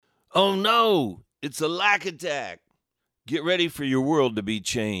Oh no, it's a lack attack. Get ready for your world to be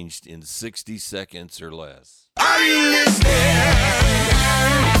changed in 60 seconds or less. Are you listening?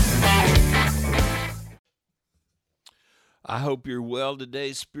 I hope you're well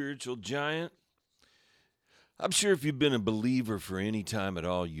today, spiritual giant. I'm sure if you've been a believer for any time at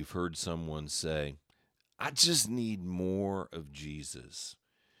all, you've heard someone say, I just need more of Jesus.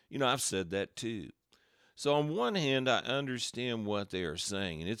 You know, I've said that too. So on one hand, I understand what they are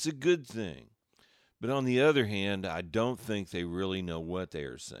saying, and it's a good thing. But on the other hand, I don't think they really know what they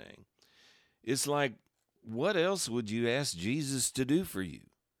are saying. It's like, what else would you ask Jesus to do for you?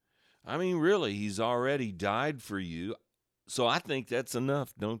 I mean, really, he's already died for you. So I think that's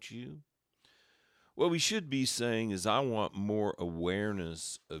enough, don't you? What we should be saying is, I want more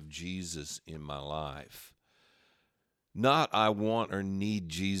awareness of Jesus in my life. Not I want or need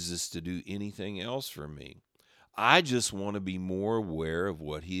Jesus to do anything else for me. I just want to be more aware of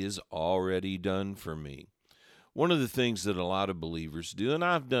what he has already done for me. One of the things that a lot of believers do, and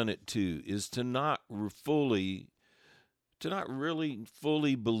I've done it too, is to not really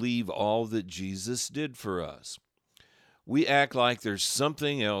fully believe all that Jesus did for us. We act like there's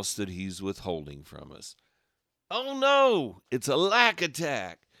something else that he's withholding from us. Oh no, it's a lack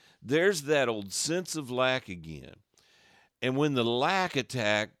attack. There's that old sense of lack again. And when the lack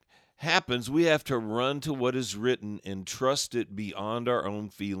attack happens, we have to run to what is written and trust it beyond our own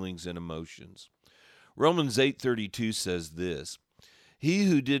feelings and emotions. Romans 8:32 says this, he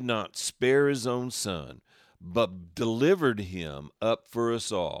who did not spare his own son, but delivered him up for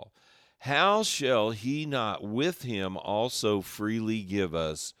us all, how shall he not with him also freely give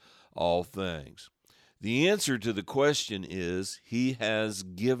us all things? The answer to the question is, he has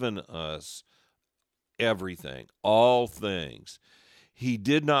given us everything, all things. He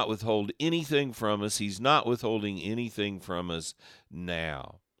did not withhold anything from us. He's not withholding anything from us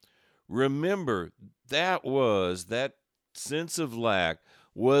now. Remember, that sense of lack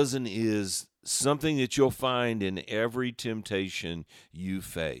was and is something that you'll find in every temptation you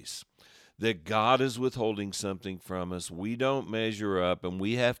face. That God is withholding something from us. We don't measure up, and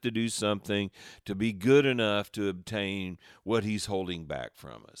we have to do something to be good enough to obtain what he's holding back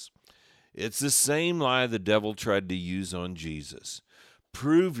from us. It's the same lie the devil tried to use on Jesus.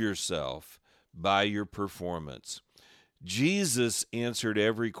 Prove yourself by your performance. Jesus answered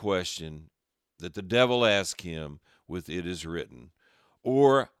every question that the devil asked him with "it is written,"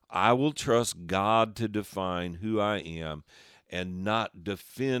 or I will trust God to define who I am and not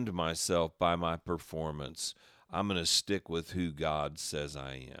defend myself by my performance. I'm going to stick with who God says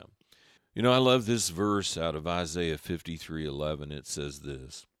I am. You know, I love this verse out of Isaiah 53:11. It says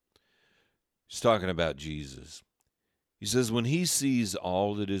this. He's talking about Jesus. He says, when he sees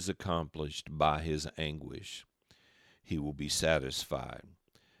all that is accomplished by his anguish, he will be satisfied.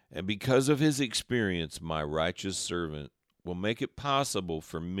 And because of his experience, my righteous servant will make it possible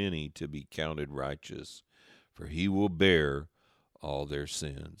for many to be counted righteous, for he will bear all their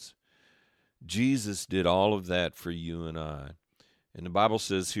sins. Jesus did all of that for you and I. And the Bible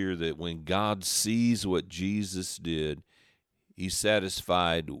says here that when God sees what Jesus did, he's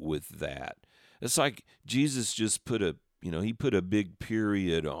satisfied with that. It's like Jesus just put a big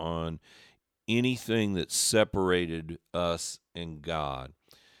period on anything that separated us and God.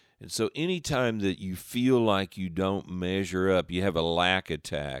 And so anytime that you feel like you don't measure up, you have a lack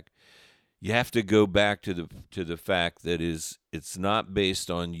attack, you have to go back to the fact that it's not based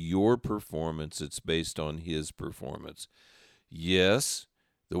on your performance, it's based on his performance. Yes,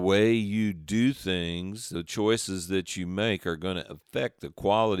 the way you do things, the choices that you make are going to affect the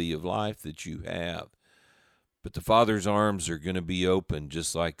quality of life that you have. But the Father's arms are going to be open,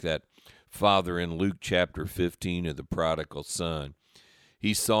 just like that father in Luke chapter 15 of the prodigal son.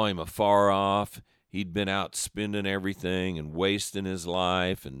 He saw him afar off. He'd been out spending everything and wasting his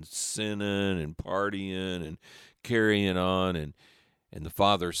life and sinning and partying and carrying on. And the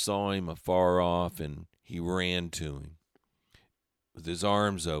father saw him afar off, and he ran to him with his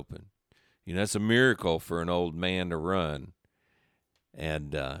arms open. You know, that's a miracle for an old man to run.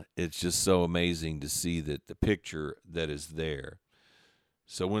 And it's just so amazing to see that the picture that is there.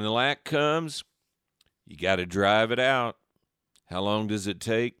 So when the lack comes, you got to drive it out. How long does it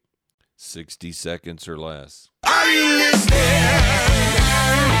take? 60 seconds or less. Are you listening?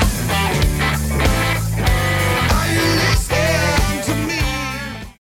 Are you listening?